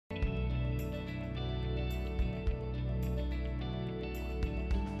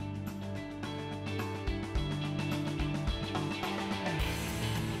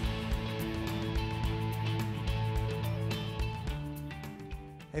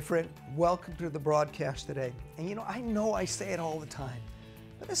Hey friend, welcome to the broadcast today. And I know I say it all the time,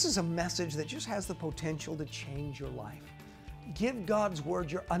 but this is a message that just has the potential to change your life. Give God's Word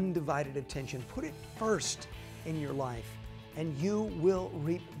your undivided attention. Put it first in your life, and you will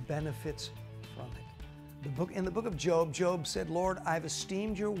reap benefits from it. In the book of Job, Job said, Lord, I've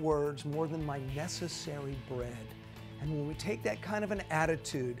esteemed your words more than my necessary bread. And when we take that kind of an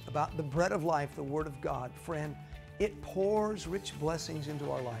attitude about the bread of life, the Word of God, friend, it pours rich blessings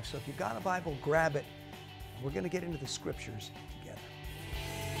into our life. So if you've got a Bible, grab it. We're going to get into the Scriptures together.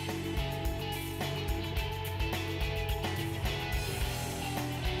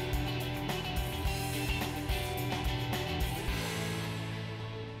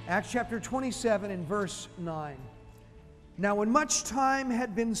 Acts chapter 27 and verse 9. Now when much time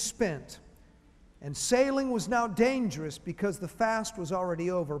had been spent, and sailing was now dangerous because the fast was already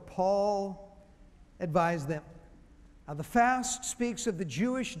over, Paul advised them. Now the fast speaks of the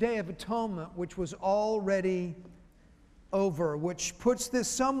Jewish Day of Atonement, which was already over, which puts this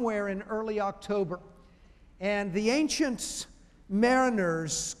somewhere in early October. And the ancient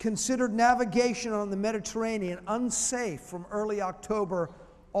mariners considered navigation on the Mediterranean unsafe from early October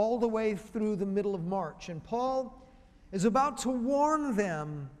all the way through the middle of March. And Paul is about to warn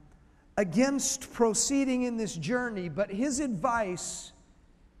them against proceeding in this journey, but his advice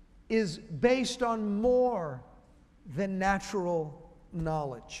is based on more than natural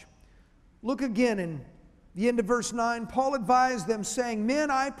knowledge. Look again in the end of verse 9. Paul advised them, saying, Men,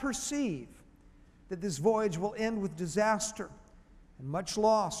 I perceive that this voyage will end with disaster and much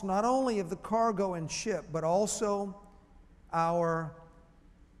loss, not only of the cargo and ship, but also our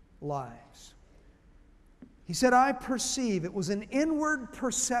lives. He said, I perceive. It was an inward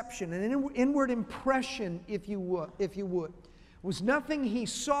perception, an inward impression, if you would. It was nothing he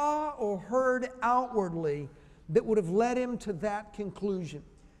saw or heard outwardly that would have led him to that conclusion.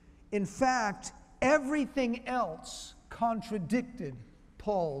 In fact, everything else contradicted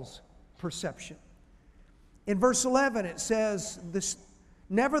Paul's perception. In verse 11 it says,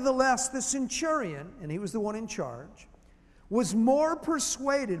 Nevertheless the centurion, and he was the one in charge, was more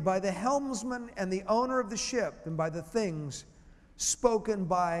persuaded by the helmsman and the owner of the ship than by the things spoken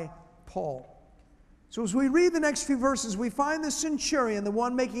by Paul. So as we read the next few verses, we find the centurion, the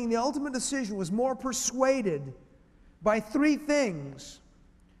one making the ultimate decision, was more persuaded by three things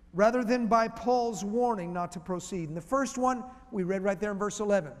rather than by Paul's warning not to proceed. And the first one, we read right there in verse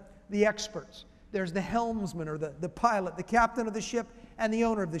 11, the experts. There's the helmsman or the pilot, the captain of the ship, and the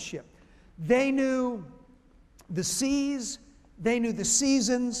owner of the ship. They knew the seas, they knew the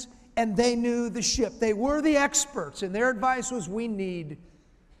seasons, and they knew the ship. They were the experts, and their advice was, we need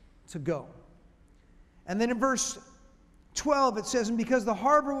to go. And then in verse 12 it says, And because the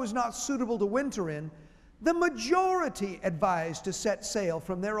harbor was not suitable to winter in, the majority advised to set sail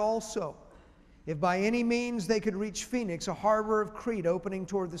from there also, if by any means they could reach Phoenix, a harbor of Crete opening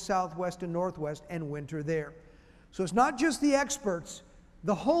toward the southwest and northwest, and winter there. So it's not just the experts,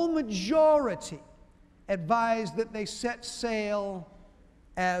 the whole majority advised that they set sail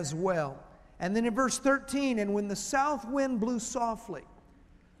as well. And then in verse 13, And when the south wind blew softly,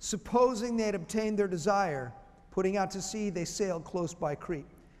 supposing they had obtained their desire, putting out to sea, they sailed close by Crete.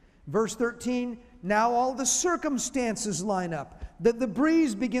 Verse 13, Now all the circumstances line up, that the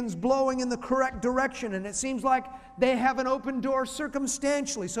breeze begins blowing in the correct direction, and it seems like they have an open door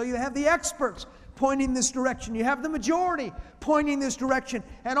circumstantially. So you have the experts pointing this direction, you have the majority pointing this direction,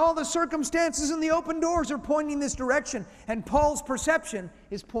 and all the circumstances and the open doors are pointing this direction, and Paul's perception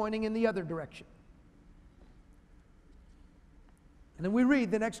is pointing in the other direction. And then we read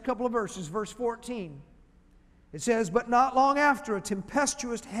the next couple of verses, verse 14. It says, But not long after, a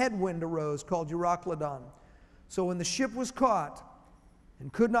tempestuous headwind arose called Euroclydon. So when the ship was caught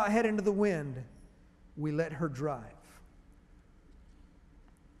and could not head into the wind, we let her drive.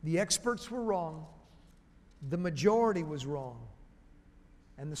 The experts were wrong. The majority was wrong.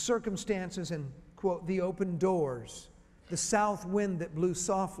 And the circumstances and, quote, the open doors, the south wind that blew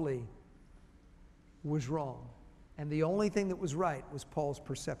softly was wrong. And the only thing that was right was Paul's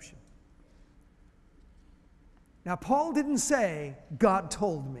perception. Now, Paul didn't say, God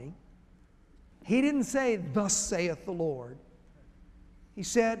told me. He didn't say, thus saith the Lord. He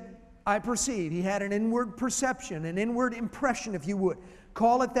said, I perceive. He had an inward perception, an inward impression, if you would.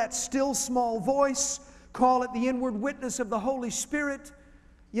 Call it that still small voice. Call it the inward witness of the Holy Spirit.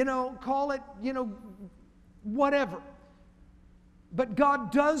 Call it, whatever. But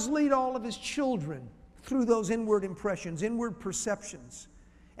God does lead all of His children through those inward impressions, inward perceptions.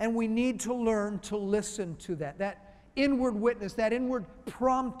 And we need to learn to listen to that inward witness, that inward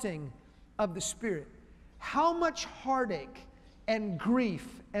prompting of the Spirit. How much heartache and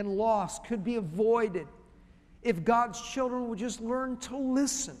grief and loss could be avoided if God's children would just learn to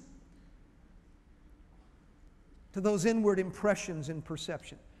listen to those inward impressions and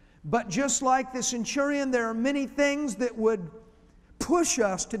perception. But just like the centurion, there are many things that would push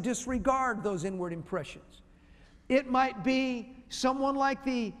us to disregard those inward impressions. It might be someone like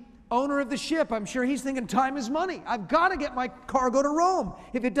the owner of the ship. I'm sure he's thinking time is money. I've got to get my cargo to Rome.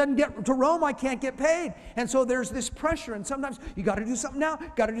 If it doesn't get to Rome, I can't get paid. And so there's this pressure. And sometimes you got to do something now.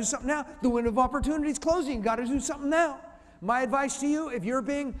 Got to do something now. The window of opportunity is closing. You got to do something now. My advice to you, if you're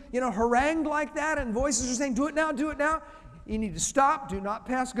being, harangued like that and voices are saying, do it now, you need to stop. Do not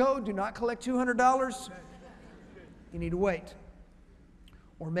pass go. Do not collect $200. You need to wait.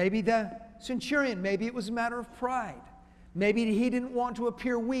 Or maybe the centurion, maybe it was a matter of pride. Maybe he didn't want to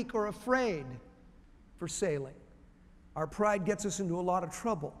appear weak or afraid for sailing. Our pride gets us into a lot of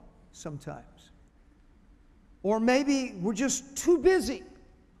trouble sometimes. Or maybe we're just too busy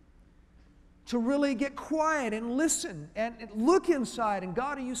to really get quiet and listen and look inside. And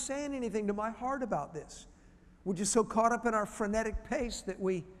God, are you saying anything to my heart about this? We're just so caught up in our frenetic pace that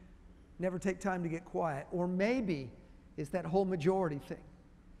we never take time to get quiet. Or maybe it's that whole majority thing.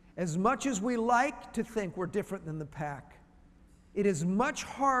 As much as we like to think we're different than the pack, it is much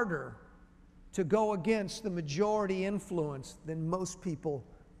harder to go against the majority influence than most people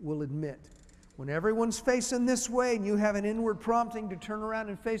will admit. When everyone's facing this way and you have an inward prompting to turn around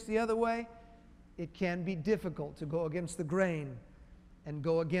and face the other way, it can be difficult to go against the grain and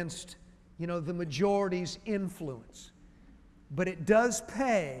go against, the majority's influence. But it does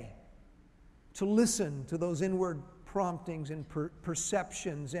pay to listen to those inward promptings and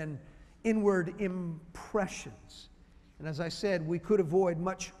perceptions and inward impressions. And as I said, we could avoid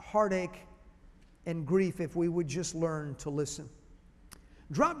much heartache and grief if we would just learn to listen.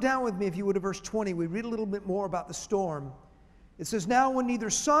 Drop down with me, if you would, to verse 20. We read a little bit more about the storm. It says, "Now when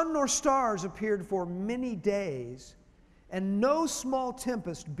neither sun nor stars appeared for many days, and no small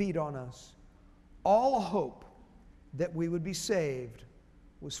tempest beat on us, all hope that we would be saved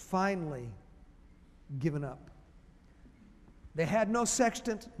was finally given up." They had no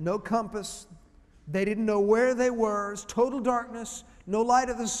sextant, no compass. They didn't know where they were. It was total darkness, no light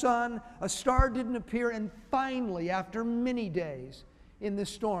of the sun. A star didn't appear. And finally, after many days in this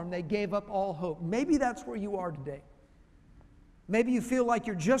storm, they gave up all hope. Maybe that's where you are today. Maybe you feel like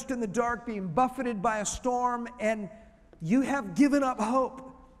you're just in the dark, being buffeted by a storm, and you have given up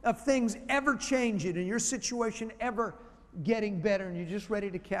hope of things ever changing and your situation ever getting better, and you're just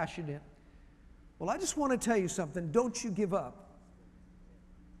ready to cash it in. Well, I just want to tell you something. Don't you give up.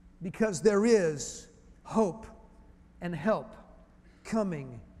 Because there is hope and help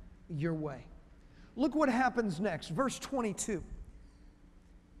coming your way. Look what happens next. Verse 22.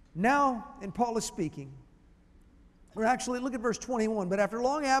 Now, and Paul is speaking. Or actually, look at verse 21. "But after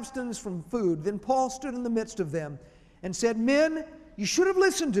long abstinence from food, then Paul stood in the midst of them and said, 'Men, you should have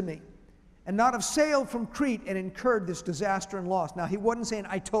listened to me and not have sailed from Crete and incurred this disaster and loss.'" Now, he wasn't saying,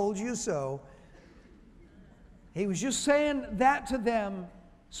 "I told you so." He was just saying that to them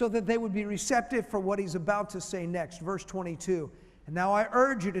so that they would be receptive for what he's about to say next. Verse 22, "And now I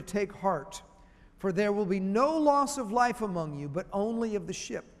urge you to take heart, for there will be no loss of life among you, but only of the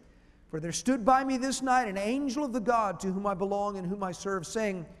ship. For there stood by me this night an angel of the God to whom I belong and whom I serve,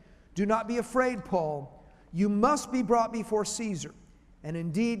 saying, 'Do not be afraid, Paul. You must be brought before Caesar. And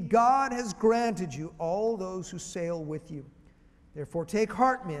indeed, God has granted you all those who sail with you. Therefore take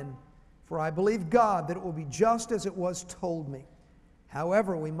heart, men, for I believe God that it will be just as it was told me.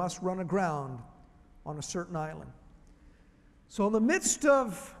 However, we must run aground on a certain island.'" So in the midst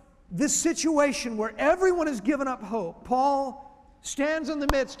of this situation where everyone has given up hope, Paul stands in the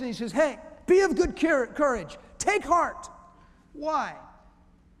midst and he says, "Hey, be of good courage. Take heart." Why?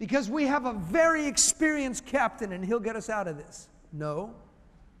 Because we have a very experienced captain and he'll get us out of this? No.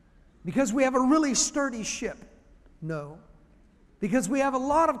 Because we have a really sturdy ship? No. Because we have a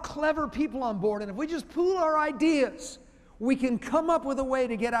lot of clever people on board, and if we just pool our ideas, we can come up with a way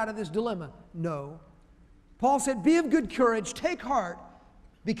to get out of this dilemma? No. Paul said, "Be of good courage, take heart,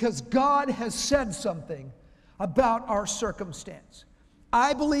 because God has said something about our circumstance.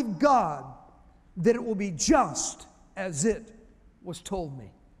 I believe God that it will be just as it was told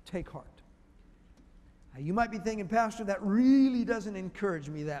me. Take heart." Now, you might be thinking, "Pastor, that really doesn't encourage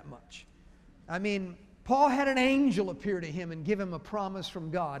me that much." I mean, Paul had an angel appear to him and give him a promise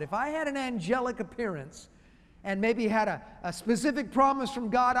from God. If I had an angelic appearance and maybe had a specific promise from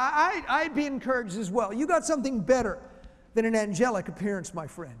God, I'd be encouraged as well. You got something better than an angelic appearance, my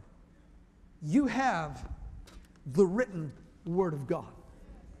friend. You have the written Word of God.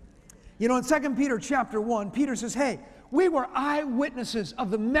 In 2 Peter chapter 1, Peter says, "Hey, We were eyewitnesses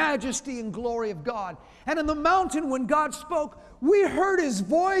of the majesty and glory of God. And in the mountain, when God spoke, we heard His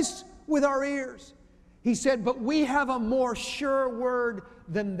voice with our ears. He said, but we have a more sure word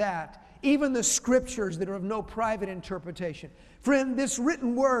than that. Even the Scriptures that are of no private interpretation. Friend, this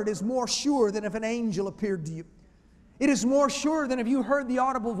written word is more sure than if an angel appeared to you. It is more sure than if you heard the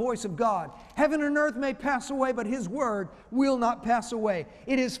audible voice of God. Heaven and earth may pass away, but His word will not pass away.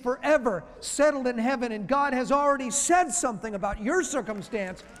 It is forever settled in heaven, and God has already said something about your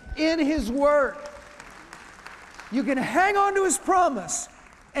circumstance in His word. You can hang on to His promise,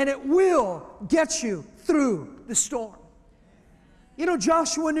 and it will get you through the storm. You know,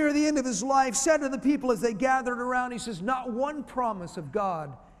 Joshua, near the end of his life, said to the people as they gathered around, he says, not one promise of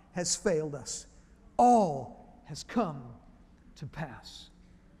God has failed us. All has come to pass.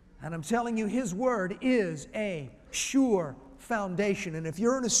 And I'm telling you, His word is a sure foundation. And if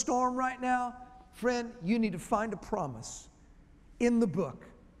you're in a storm right now, friend, you need to find a promise in the book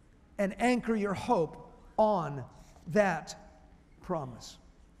and anchor your hope on that promise.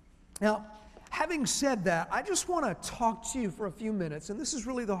 Now, having said that, I just want to talk to you for a few minutes, and this is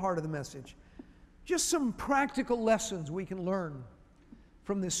really the heart of the message. Just some practical lessons we can learn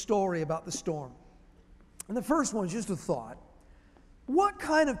from this story about the storm. And the first one is just a thought. What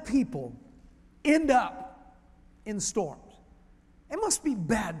kind of people end up in storms? It must be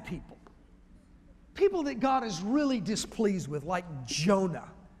bad people. People that God is really displeased with, like Jonah.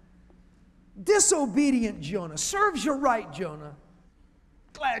 Disobedient Jonah. Serves you right, Jonah.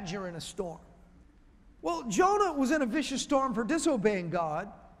 Glad you're in a storm. Well, Jonah was in a vicious storm for disobeying God.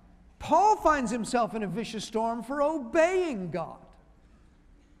 Paul finds himself in a vicious storm for obeying God.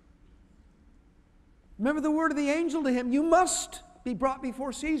 Remember the word of the angel to him, you must be brought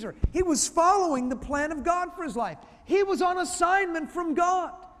before Caesar. He was following the plan of God for his life. He was on assignment from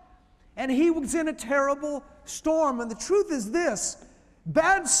God. And he was in a terrible storm. And the truth is this,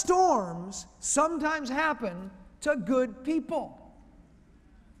 bad storms sometimes happen to good people.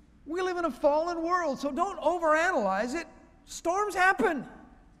 We live in a fallen world, so don't overanalyze it. Storms happen.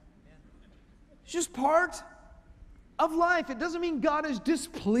 It's just part of life. It doesn't mean God is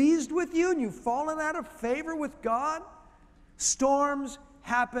displeased with you and you've fallen out of favor with God. Storms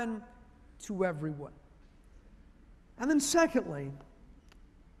happen to everyone. And then secondly,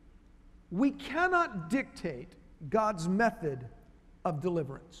 we cannot dictate God's method of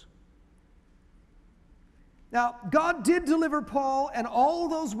deliverance. Now, God did deliver Paul and all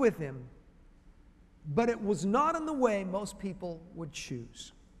those with him, but it was not in the way most people would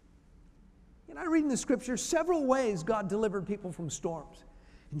choose. And I read in the Scripture several ways God delivered people from storms.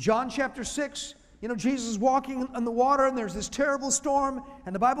 In John chapter 6, Jesus is walking on the water and there's this terrible storm,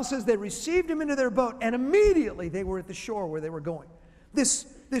 and the Bible says they received him into their boat and immediately they were at the shore where they were going.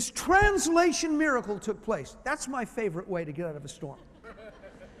 This translation miracle took place. That's my favorite way to get out of a storm.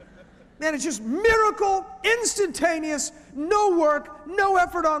 Man, it's just miracle, instantaneous, no work, no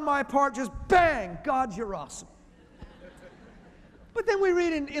effort on my part, just bang, God, you're awesome. But then we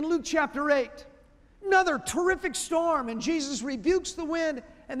read in Luke chapter 8, another terrific storm, and Jesus rebukes the wind,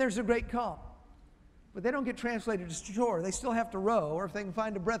 and there's a great calm. But they don't get translated to shore. They still have to row, or if they can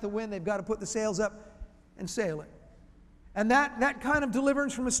find a breath of wind, they've got to put the sails up and sail it. And that kind of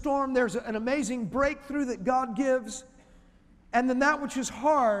deliverance from a storm, there's an amazing breakthrough that God gives, and then that which is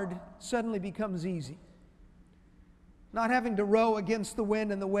hard suddenly becomes easy. Not having to row against the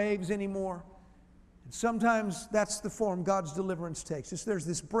wind and the waves anymore. Sometimes that's the form God's deliverance takes. There's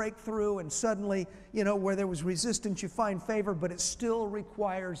this breakthrough, and suddenly, where there was resistance, you find favor, but it still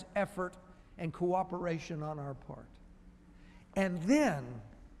requires effort and cooperation on our part. And then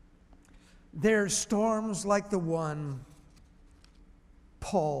there's storms like the one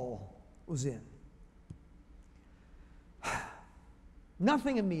Paul was in.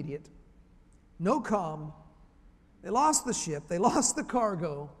 Nothing immediate, no calm. They lost the ship, they lost the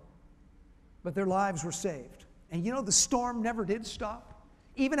cargo, but their lives were saved. And the storm never did stop.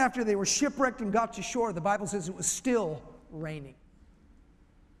 Even after they were shipwrecked and got to shore, the Bible says it was still raining.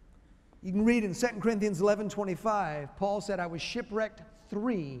 You can read in 2 Corinthians 11:25, Paul said, I was shipwrecked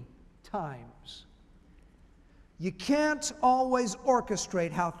 3 times. You can't always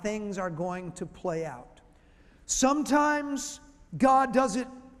orchestrate how things are going to play out. Sometimes God does it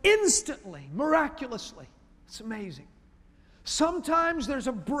instantly, miraculously. It's amazing. Sometimes there's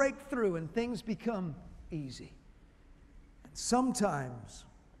a breakthrough and things become easy. And sometimes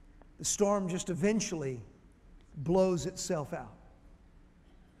the storm just eventually blows itself out.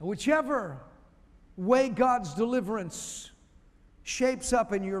 And whichever way God's deliverance shapes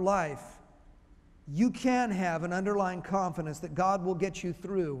up in your life, you can have an underlying confidence that God will get you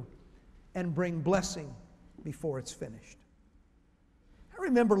through and bring blessing before it's finished. I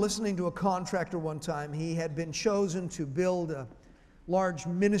remember listening to a contractor one time. He had been chosen to build a large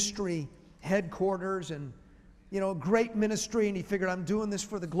ministry headquarters and, great ministry. And he figured, I'm doing this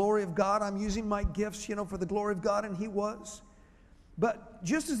for the glory of God. I'm using my gifts, for the glory of God. And he was. But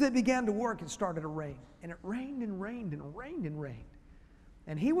just as they began to work, it started to rain. And it rained and rained and rained and rained.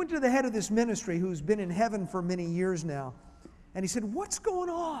 And he went to the head of this ministry, who's been in heaven for many years now. And he said, what's going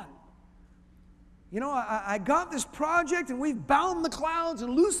on? I got this project, and we've bound the clouds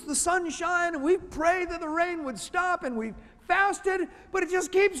and loosed the sunshine, and we've prayed that the rain would stop, and we've fasted, but it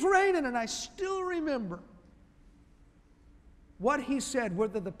just keeps raining. And I still remember what he said were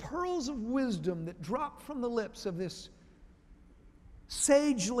the pearls of wisdom that dropped from the lips of this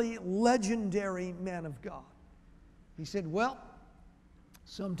sagely, legendary man of God. He said, well,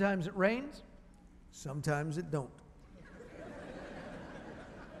 sometimes it rains, sometimes it don't.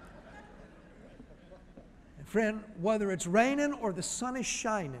 And friend, whether it's raining or the sun is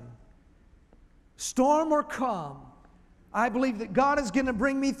shining, storm or calm, I believe that God is going to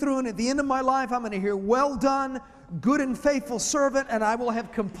bring me through, and at the end of my life, I'm going to hear, well done, good and faithful servant, and I will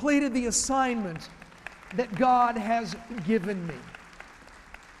have completed the assignment that God has given me.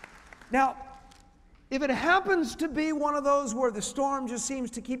 Now, if it happens to be one of those where the storm just seems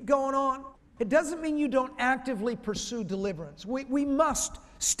to keep going on, it doesn't mean you don't actively pursue deliverance. We must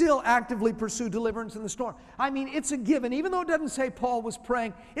still actively pursue deliverance in the storm. I mean, it's a given. Even though it doesn't say Paul was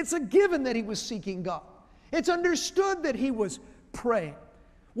praying, it's a given that he was seeking God. It's understood that he was praying.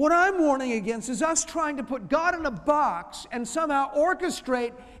 What I'm warning against is us trying to put God in a box and somehow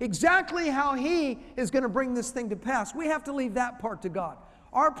orchestrate exactly how He is going to bring this thing to pass. We have to leave that part to God.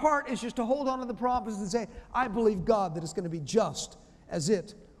 Our part is just to hold on to the promise and say, I believe God that it's going to be just as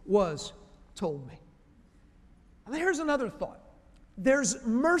it was told me. And here's another thought. There's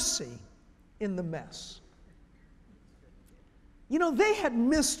mercy in the mess. They had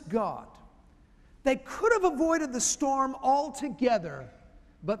missed God. They could have avoided the storm altogether,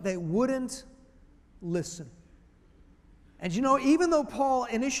 but they wouldn't listen. And even though Paul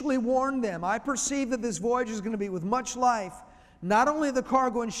initially warned them, I perceive that this voyage is going to be with much life, not only of the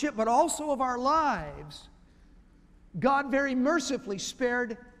cargo and ship, but also of our lives, God very mercifully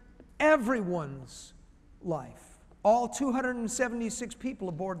spared everyone's life. All 276 people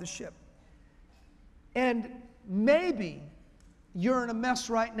aboard the ship. And maybe you're in a mess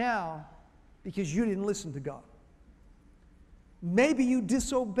right now because you didn't listen to God. Maybe you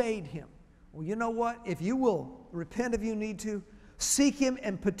disobeyed Him. Well, you know what? If you will repent if you need to, seek Him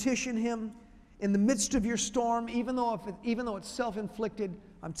and petition Him in the midst of your storm, even though it's self-inflicted,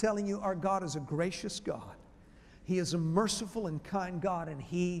 I'm telling you, our God is a gracious God. He is a merciful and kind God, and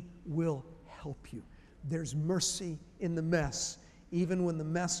He will help you. There's mercy in the mess, even when the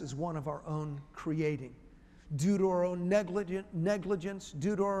mess is one of our own creating. Due to our own negligence,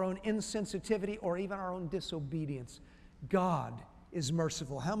 due to our own insensitivity, or even our own disobedience. God is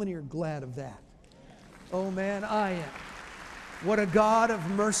merciful. How many are glad of that? Oh man, I am. What a God of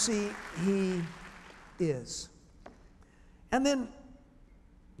mercy He is. And then,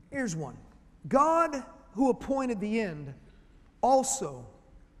 here's one. God, who appointed the end, also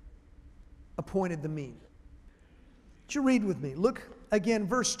appointed the mean. Would you read with me? Look again,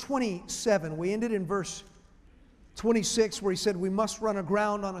 verse 27. We ended in verse 26 where he said we must run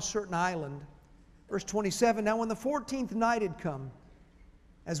aground on a certain island. Verse 27, now when the 14th night had come,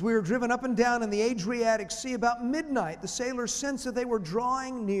 as we were driven up and down in the Adriatic Sea about midnight, the sailors sensed that they were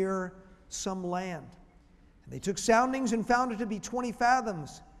drawing near some land. And they took soundings and found it to be 20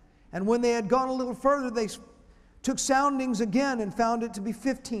 fathoms. And when they had gone a little further, they took soundings again and found it to be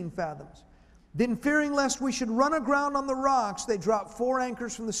 15 fathoms. Then, fearing lest we should run aground on the rocks, they dropped 4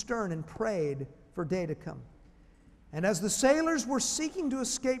 anchors from the stern and prayed for day to come. And as the sailors were seeking to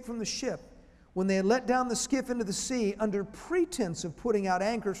escape from the ship, when they had let down the skiff into the sea, under pretense of putting out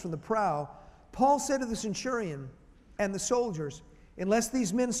anchors from the prow, Paul said to the centurion and the soldiers, unless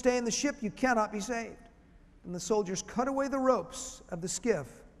these men stay in the ship, you cannot be saved. And the soldiers cut away the ropes of the skiff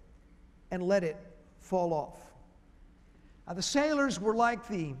and let it fall off. Now, the sailors were like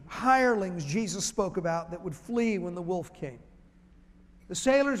the hirelings Jesus spoke about that would flee when the wolf came. The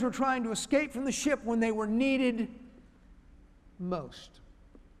sailors were trying to escape from the ship when they were needed most.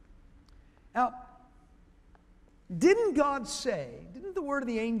 Now, didn't the word of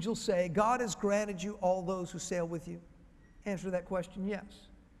the angel say, God has granted you all those who sail with you? Answer that question, yes.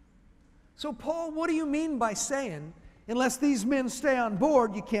 So, Paul, what do you mean by saying, unless these men stay on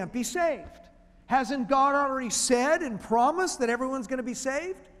board, you can't be saved? Hasn't God already said and promised that everyone's going to be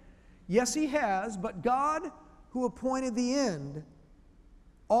saved? Yes, He has, but God, who appointed the end,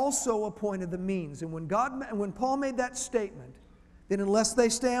 also appointed the means. And when Paul made that statement, that unless they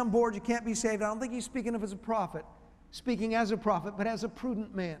stay on board, you can't be saved, I don't think he's speaking of as a prophet, speaking as a prophet, but as a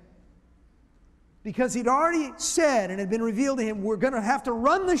prudent man. Because he'd already said, and had been revealed to him, we're going to have to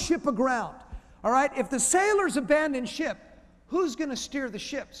run the ship aground. All right? If the sailors abandon ship, who's going to steer the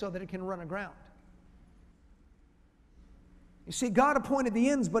ship so that it can run aground? You see, God appointed the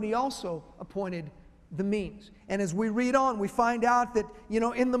ends, but he also appointed the means. And as we read on, we find out that,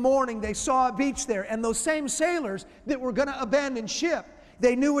 in the morning they saw a beach there, and those same sailors that were going to abandon ship,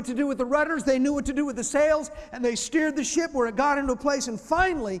 they knew what to do with the rudders, they knew what to do with the sails, and they steered the ship where it got into a place, and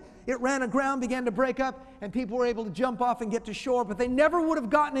finally it ran aground, began to break up, and people were able to jump off and get to shore, but they never would have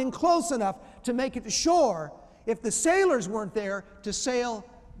gotten in close enough to make it to shore if the sailors weren't there to sail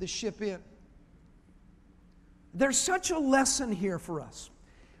the ship in. There's such a lesson here for us.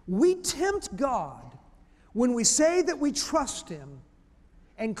 We tempt God when we say that we trust Him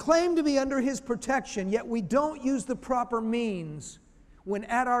and claim to be under His protection, yet we don't use the proper means when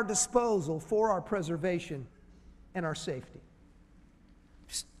at our disposal for our preservation and our safety.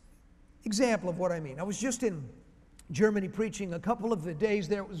 Just example of what I mean. I was just in Germany preaching a couple of the days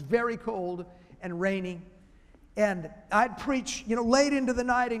there. It was very cold and rainy. And I'd preach, late into the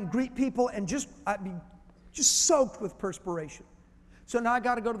night and greet people, and I'd be just soaked with perspiration. So now I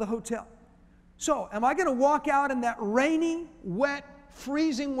got to go to the hotel. So am I going to walk out in that rainy, wet,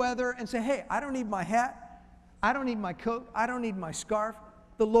 freezing weather and say, hey, I don't need my hat, I don't need my coat, I don't need my scarf.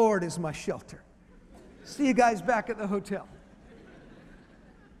 The Lord is my shelter. See you guys back at the hotel.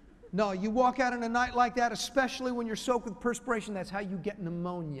 No, you walk out in a night like that, especially when you're soaked with perspiration, that's how you get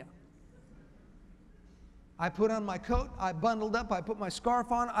pneumonia. I put on my coat, I bundled up, I put my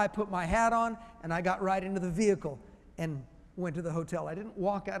scarf on, I put my hat on, and I got right into the vehicle and went to the hotel. I didn't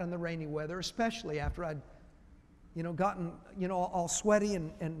walk out in the rainy weather, especially after I'd, gotten, all sweaty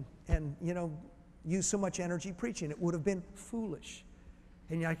and used so much energy preaching. It would have been foolish.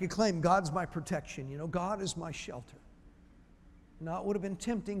 And I could claim God's my protection. God is my shelter. No, it would have been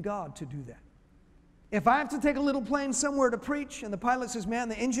tempting God to do that. If I have to take a little plane somewhere to preach, and the pilot says, man,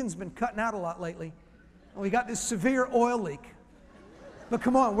 the engine's been cutting out a lot lately, and we got this severe oil leak, but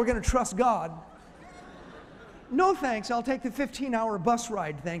come on, we're going to trust God. No thanks, I'll take the 15-hour bus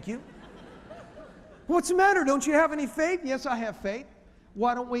ride, thank you. What's the matter? Don't you have any faith? Yes, I have faith.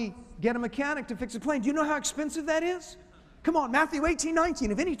 Why don't we get a mechanic to fix a plane? Do you know how expensive that is? Come on, Matthew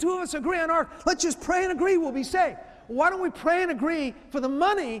 18:19. If any two of us agree on earth, let's just pray and agree, we'll be saved. Why don't we pray and agree for the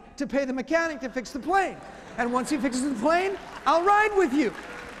money to pay the mechanic to fix the plane? And once he fixes the plane, I'll ride with you.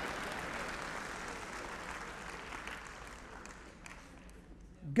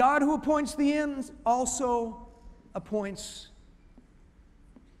 God who appoints the ends also appoints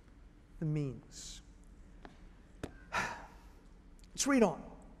the means. Let's read on.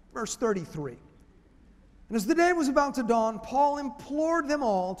 Verse 33. And as the day was about to dawn, Paul implored them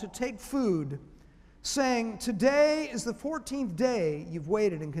all to take food, saying, today is the 14th day you've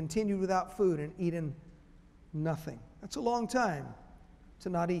waited and continued without food and eaten nothing. That's a long time to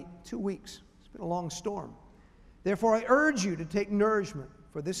not eat. 2 weeks. It's been a long storm. Therefore I urge you to take nourishment,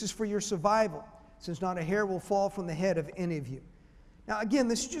 for this is for your survival, since not a hair will fall from the head of any of you. Now again,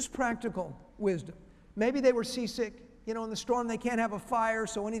 this is just practical wisdom. Maybe they were seasick. In the storm they can't have a fire,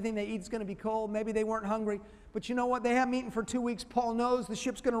 so anything they eat is going to be cold. Maybe they weren't hungry. But you know what? They haven't eaten for 2 weeks. Paul knows the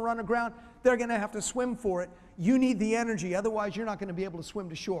ship's going to run aground. They're going to have to swim for it. You need the energy. Otherwise, you're not going to be able to swim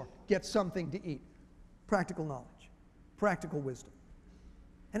to shore. Get something to eat. Practical knowledge. Practical wisdom.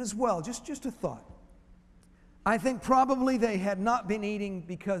 And as well, just a thought. I think probably they had not been eating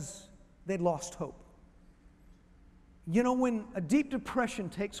because they'd lost hope. When a deep depression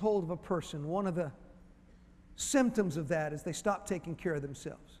takes hold of a person, one of the symptoms of that is they stop taking care of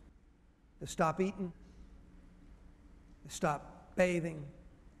themselves. They stop eating. They stop bathing.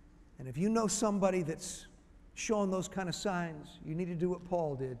 And if you know somebody that's showing those kind of signs, you need to do what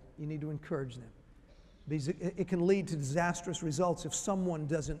Paul did. You need to encourage them. Because it can lead to disastrous results if someone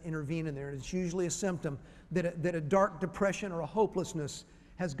doesn't intervene in there. And it's usually a symptom that a dark depression or a hopelessness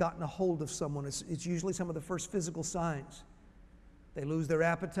has gotten a hold of someone. It's usually some of the first physical signs. They lose their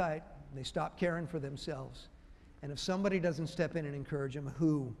appetite. They stop caring for themselves. And if somebody doesn't step in and encourage them,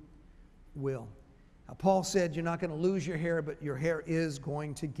 who will? Now, Paul said you're not going to lose your hair, but your hair is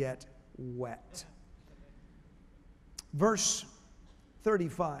going to get wet. Verse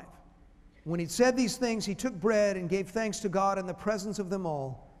 35. When he'd said these things, he took bread and gave thanks to God in the presence of them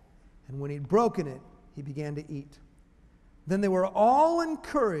all. And when he'd broken it, he began to eat. Then they were all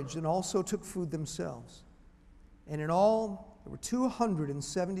encouraged and also took food themselves. And in all, there were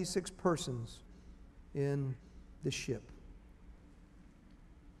 276 persons in the ship.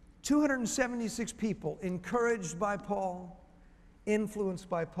 276 people encouraged by Paul, influenced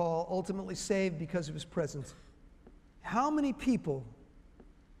by Paul, ultimately saved because of his presence. How many people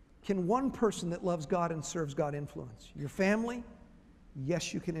can one person that loves God and serves God influence? Your family?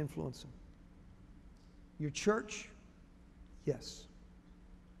 Yes, you can influence them. Your church? Yes.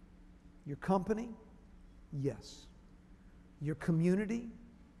 Your company? Yes. Your community?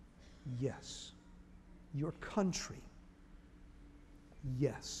 Yes. Your country?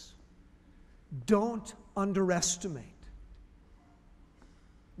 Yes. Don't underestimate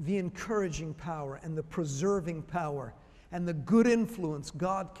the encouraging power and the preserving power and the good influence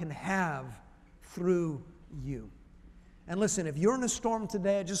God can have through you. And listen, if you're in a storm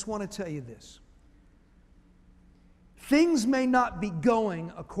today, I just want to tell you this. Things may not be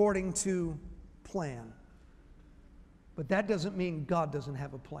going according to plan, but that doesn't mean God doesn't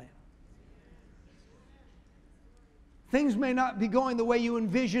have a plan. Things may not be going the way you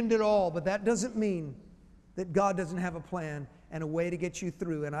envisioned at all, but that doesn't mean that God doesn't have a plan and a way to get you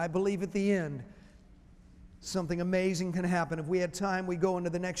through. And I believe at the end, something amazing can happen. If we had time, we go into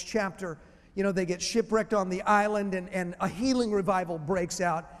the next chapter. You know, they get shipwrecked on the island, and a healing revival breaks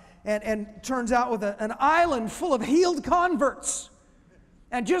out. And turns out with an island full of healed converts.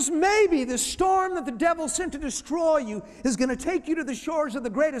 And just maybe the storm that the devil sent to destroy you is going to take you to the shores of the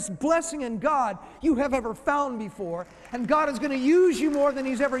greatest blessing in God you have ever found before. And God is going to use you more than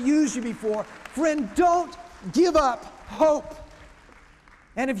He's ever used you before. Friend, don't give up hope.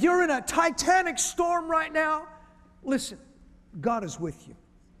 And if you're in a titanic storm right now, listen, God is with you.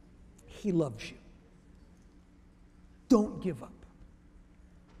 He loves you. Don't give up.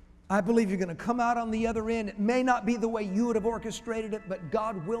 I believe you're going to come out on the other end. It may not be the way you would have orchestrated it, but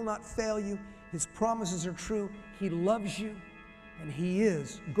God will not fail you. His promises are true. He loves you, and He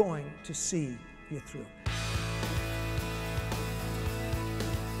is going to see you through.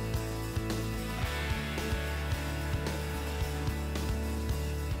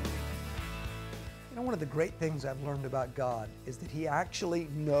 You know, one of the great things I've learned about God is that He actually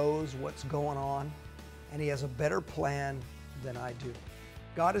knows what's going on, and He has a better plan than I do.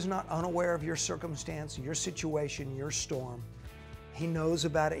 God is not unaware of your circumstance, your situation, your storm. He knows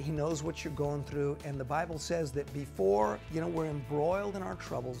about it. He knows what you're going through. And the Bible says that before, we're embroiled in our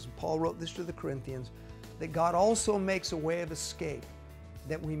troubles, Paul wrote this to the Corinthians, that God also makes a way of escape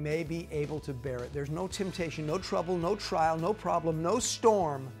that we may be able to bear it. There's no temptation, no trouble, no trial, no problem, no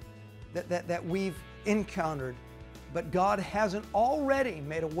storm that we've encountered, but God hasn't already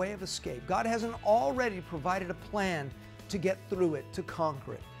made a way of escape. God hasn't already provided a plan to get through it, to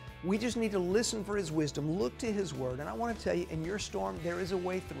conquer it. We just need to listen for His wisdom, look to His Word. And I want to tell you, in your storm, there is a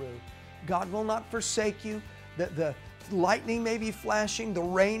way through. God will not forsake you. The lightning may be flashing, the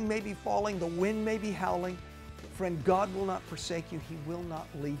rain may be falling, the wind may be howling. Friend, God will not forsake you. He will not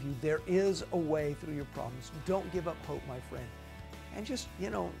leave you. There is a way through your problems. Don't give up hope, my friend. And just,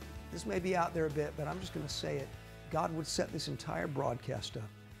 this may be out there a bit, but I'm just going to say it. God would set this entire broadcast up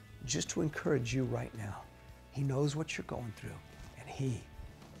just to encourage you right now. He knows what you're going through, and He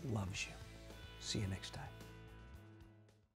loves you. See you next time.